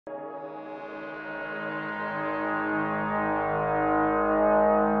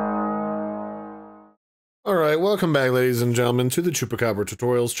Alright, welcome back ladies and gentlemen to the Chupacabra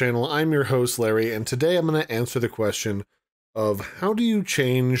Tutorials channel. I'm your host Larry, and today I'm going to answer the question of how do you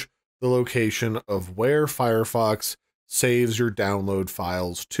change the location of where Firefox saves your download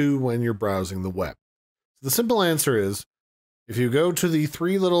files to when you're browsing the web. The simple answer is, if you go to the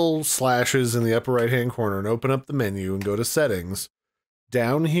three little slashes in the upper right hand corner and open up the menu and go to settings,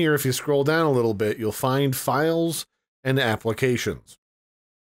 down here if you scroll down a little bit you'll find files and applications.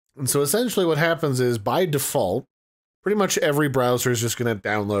 And so essentially what happens is, by default, pretty much every browser is just going to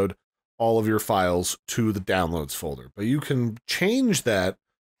download all of your files to the downloads folder. But you can change that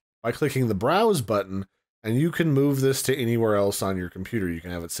by clicking the browse button, and you can move this to anywhere else on your computer. You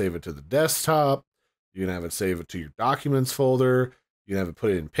can have it save it to the desktop, you can have it save it to your documents folder, you can have it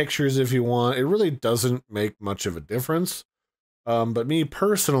put it in pictures if you want. It really doesn't make much of a difference. But me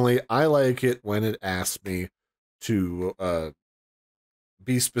personally, I like it when it asks me to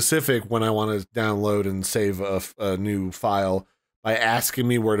be specific when I want to download and save a new file by asking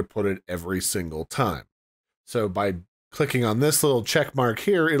me where to put it every single time. So by clicking on this little check mark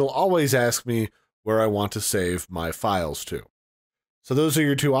here, it'll always ask me where I want to save my files to. So those are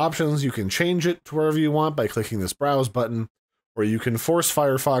your two options. You can change it to wherever you want by clicking this browse button, or you can force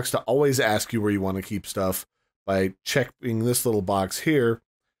Firefox to always ask you where you want to keep stuff by checking this little box here,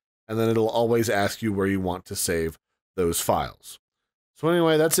 and then it'll always ask you where you want to save those files. So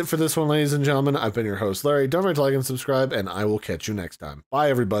anyway, that's it for this one, ladies and gentlemen. I've been your host, Larry. Don't forget to like and subscribe, and I will catch you next time. Bye,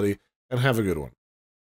 everybody, and have a good one.